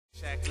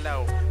Check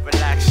low,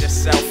 relax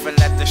yourself and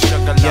let the sugar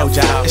love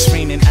flow. It's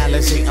raining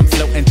Alizé, I'm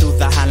floating through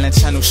the Highland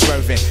Tunnel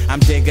swerving. I'm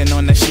digging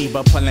on the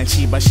Sheba, pulling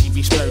Sheba, she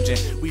be splurging.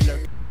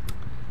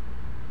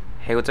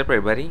 Hey, what's up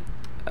everybody?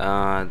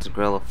 It's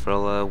Gorilla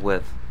Frilla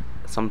with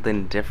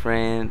something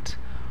different.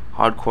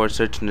 Hardcore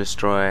search and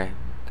destroy.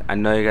 I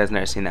know you guys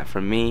never seen that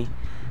from me.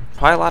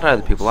 Probably a lot of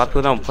other people. A lot of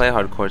people don't play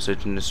hardcore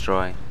search and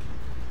destroy.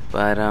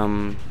 But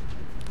now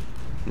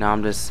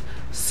I'm just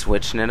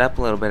switching it up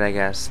a little bit, I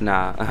guess.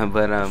 Nah,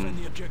 but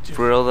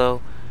for real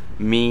though,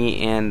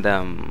 me and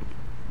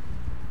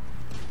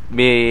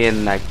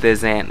like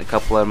this and a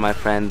couple of my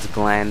friends,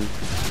 Glenn,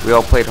 we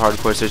all played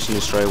hardcore search and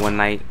destroy one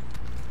night,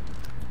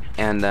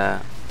 and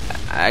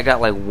I got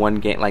like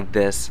one game like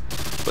this.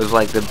 It was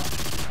like I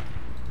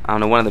don't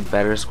know, one of the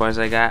better scores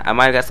I got. I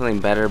might have got something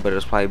better, but it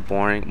was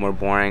probably more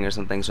boring or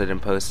something, so I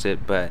didn't post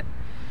it. But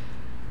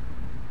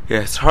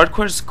yes,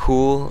 hardcore is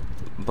cool,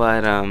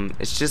 but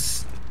it's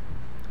just,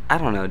 I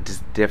don't know,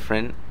 just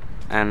different.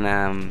 And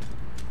I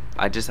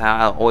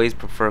always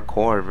prefer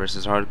core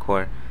versus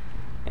hardcore.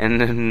 And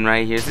then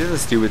right here, this is a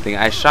stupid thing.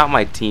 I shot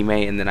my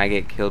teammate and then I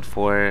get killed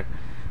for it,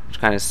 which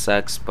kind of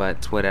sucks, but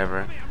it's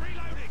whatever.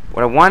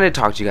 What I wanted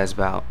to talk to you guys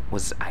about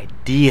was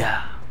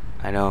idea.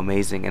 I know,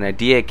 amazing. An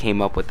idea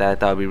came up with that I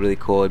thought would be really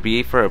cool. It'd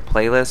be for a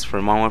playlist for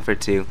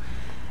mw2,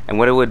 and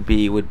what it would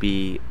be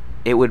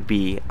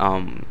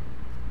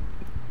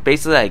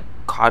basically like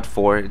COD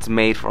 4. It's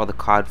made for all the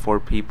COD 4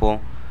 people,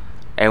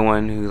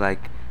 everyone who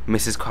like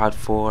misses COD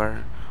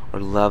 4 or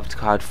loved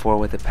COD 4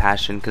 with a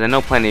passion, because I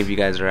know plenty of you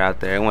guys are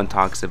out there. Everyone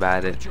talks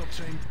about it.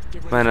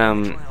 But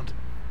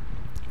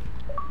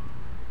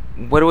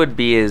what it would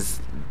be is,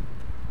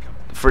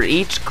 for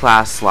each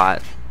class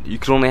slot you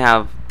could only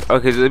have,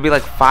 okay, so it'd be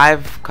like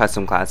 5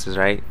 custom classes,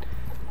 right?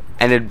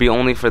 And it'd be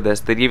only for this.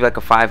 They'd give you like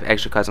a 5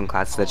 extra custom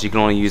classes that you can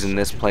only use in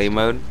this play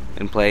mode,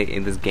 and play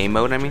in this game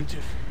mode, I mean.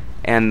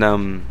 And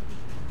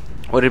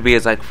what it'd be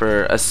is like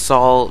for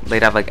assault,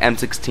 they'd have like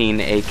M16,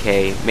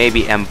 AK,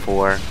 maybe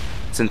M4,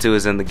 since it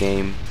was in the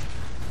game.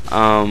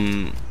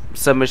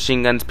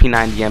 Submachine guns,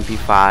 P90,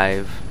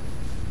 MP5.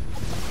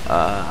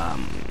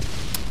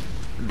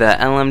 The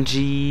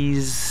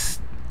LMGs,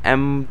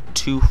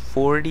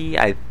 M240,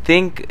 I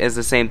think is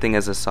the same thing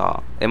as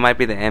assault. It might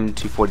be the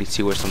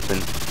M242 or something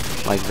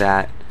like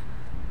that,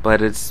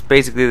 but it's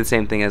basically the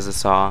same thing as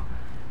assault.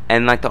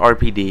 And like the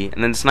RPD,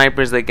 and then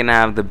snipers, they can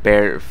have the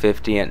Bear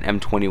 50 and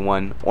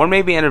M21, or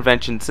maybe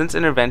intervention. Since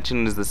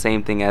intervention is the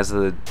same thing as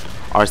the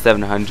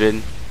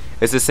R700,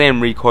 it's the same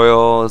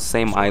recoil,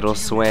 same idle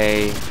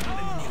sway,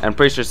 I'm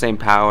pretty sure same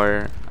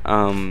power.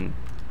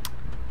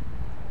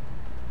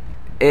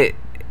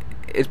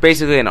 It's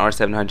basically an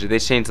R700. They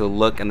changed the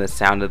look and the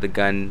sound of the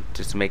gun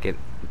just to make it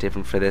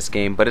different for this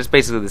game, but it's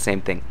basically the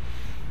same thing.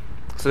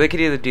 So they could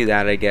either do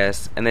that, I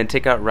guess, and then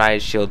take out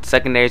riot shield.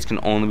 Secondaries can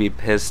only be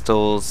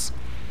pistols,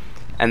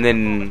 and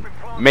then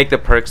make the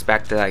perks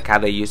back to like how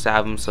they used to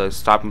have them. So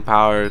stopping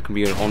power can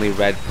be an only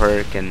red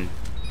perk, and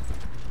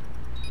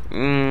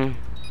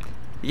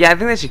yeah, I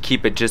think they should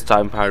keep it just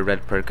stopping power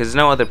red perk, because there's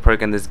no other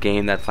perk in this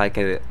game that's like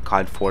a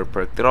COD 4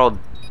 perk. They're all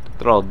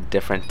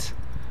different.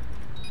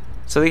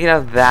 So they can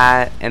have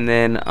that, and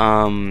then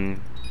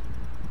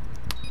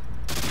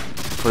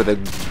for the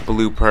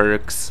blue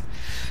perks,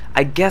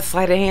 I guess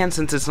sleight of hand,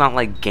 since it's not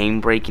like game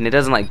breaking. It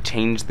doesn't like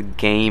change the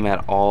game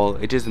at all.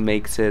 It just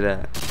makes it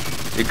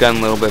your gun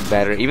a little bit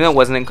better. Even though it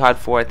wasn't in COD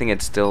 4, I think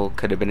it still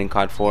could have been in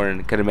COD 4, and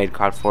it could have made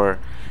COD 4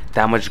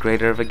 that much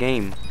greater of a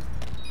game.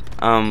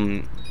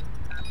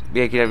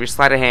 Yeah, you can have your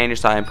sleight of hand, your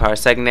stopping power.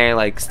 Secondary,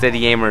 like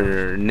steady aim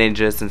or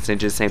ninja, since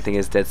ninja same thing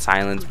as dead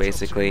silence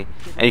basically.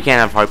 And you can't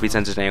have heartbeat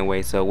sensors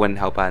anyway, so it wouldn't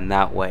help out in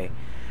that way.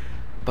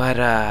 But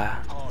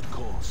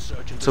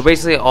so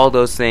basically all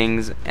those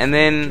things, and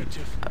then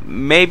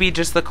maybe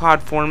just the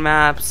COD 4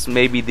 maps,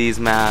 maybe these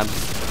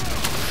maps.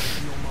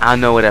 I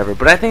don't know, whatever.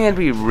 But I think it'd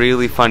be a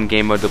really fun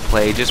game mode to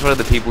play, just for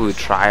the people who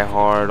try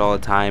hard all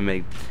the time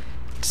and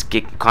just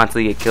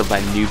constantly get killed by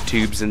noob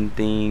tubes and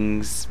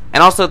things.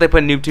 And also, if they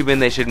put noob tube in,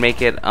 they should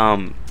make it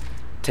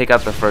take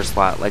out the first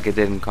slot like it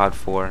did in COD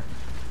 4.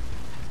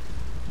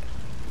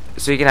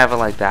 So you can have it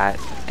like that,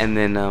 and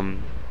then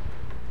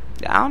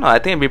I don't know, I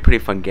think it'd be a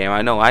pretty fun game.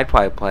 I know I'd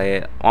probably play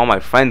it. All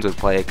my friends would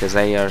play it, because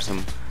they are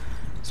some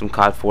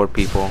COD 4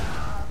 people.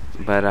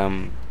 But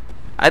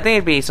I think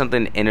it'd be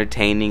something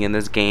entertaining in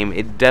this game.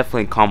 It'd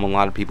definitely calm a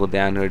lot of people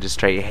down who are just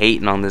straight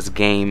hating on this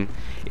game,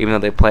 even though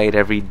they play it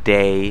every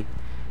day.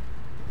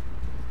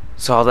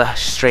 So all the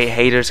straight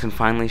haters can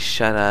finally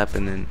shut up,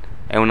 and then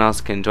everyone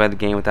else can enjoy the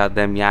game without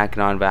them yakking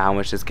on about how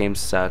much this game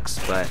sucks.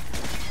 But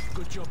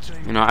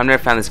you know, I've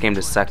never found this game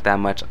to suck that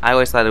much. I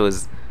always thought it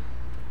was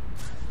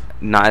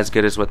not as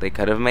good as what they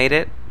could have made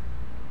it.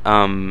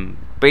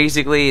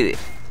 Basically,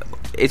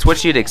 it's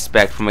what you'd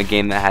expect from a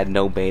game that had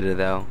no beta,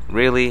 though.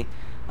 Really,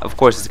 of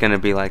course it's gonna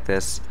be like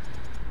this.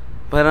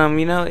 But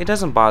you know, it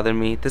doesn't bother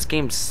me. This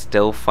game's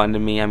still fun to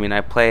me. I mean,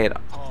 I play it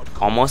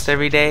almost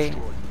every day.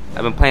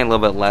 I've been playing a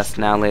little bit less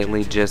now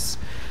lately, just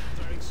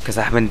because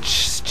I've been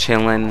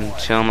chilling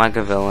like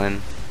a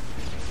villain.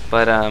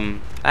 But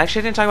I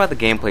actually didn't talk about the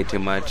gameplay too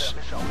much.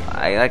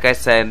 Like I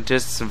said,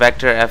 just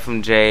Vector,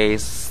 FMJ,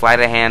 sleight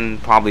of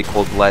hand, probably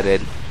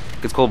cold-blooded.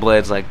 Because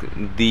cold-blooded's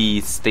like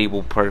the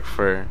stable perk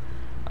for...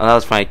 Oh, that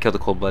was funny. I killed the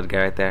cold-blooded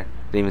guy right there.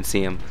 Didn't even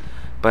see him.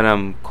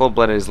 But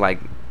cold-blooded is like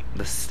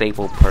the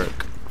staple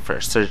perk for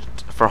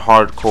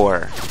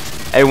hardcore.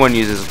 Everyone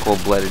uses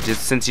cold-blooded.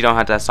 Just since you don't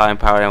have to have silent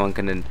power, everyone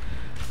can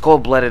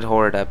cold-blooded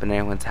horde up and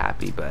everyone's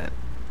happy. But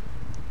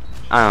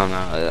I don't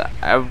know.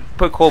 I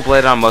put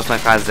cold-blooded on most of my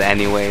classes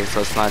anyway,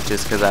 so it's not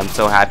just because I'm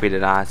so happy to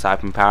not have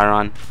silent power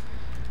on.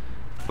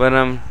 But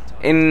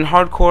in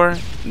hardcore,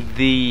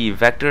 the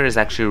Vector is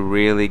actually a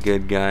really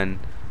good gun.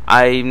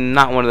 I'm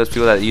not one of those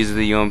people that uses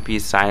the UMP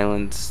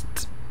silenced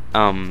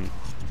in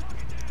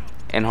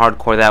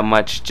hardcore that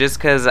much, just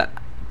because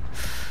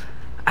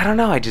I don't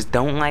know, I just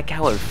don't like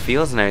how it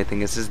feels and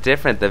everything. It's just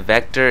different. The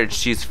Vector, it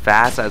shoots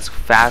fast, has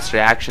fast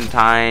reaction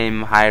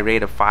time, high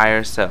rate of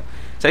fire, so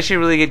it's actually a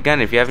really good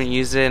gun. If you haven't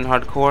used it in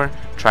hardcore,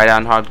 try it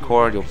out in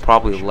hardcore, you'll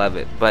probably love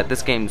it. But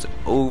this game's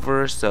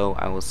over, so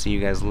I will see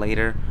you guys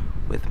later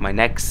with my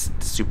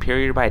next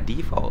Superior by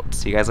Default.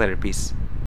 See you guys later. Peace.